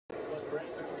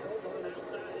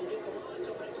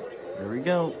Here we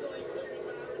go.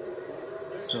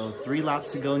 So 3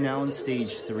 laps to go now in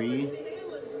stage 3.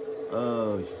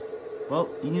 Oh, well,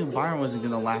 you knew Byron wasn't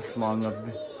gonna last long up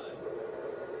there.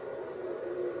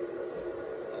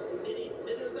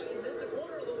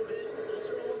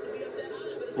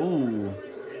 Ooh.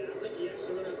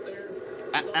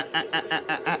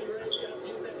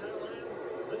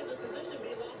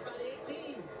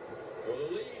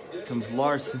 Comes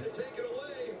Larson.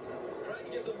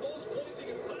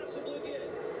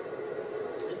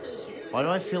 Why do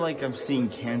I feel like I'm seeing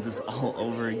Kansas all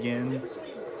over again?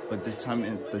 But this time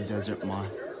in the desert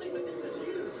mod.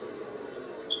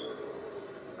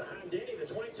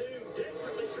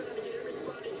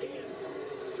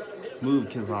 Move,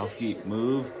 Kozlowski.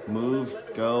 Move, move,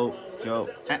 go, go.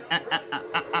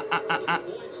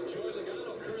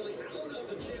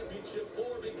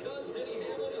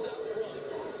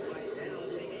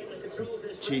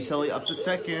 Chase Elliott up to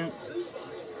second.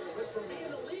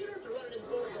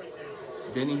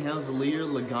 Denny Hamlin's the leader.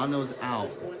 Logano's out.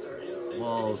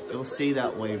 Well, it'll stay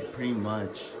that way pretty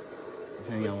much,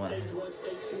 depending on what.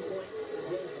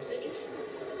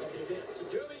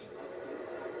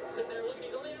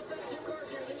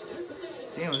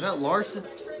 Damn, is that Larson?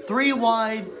 3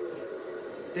 wide.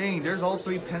 Dang, there's all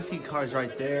 3 Penske cars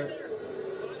right there.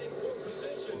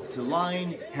 To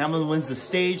line, Hamlin wins the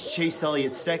stage. Chase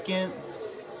Elliott second.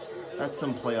 That's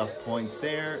some playoff points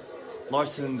there.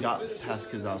 Larson got past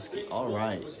Kozlowski. All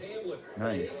right,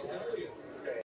 nice.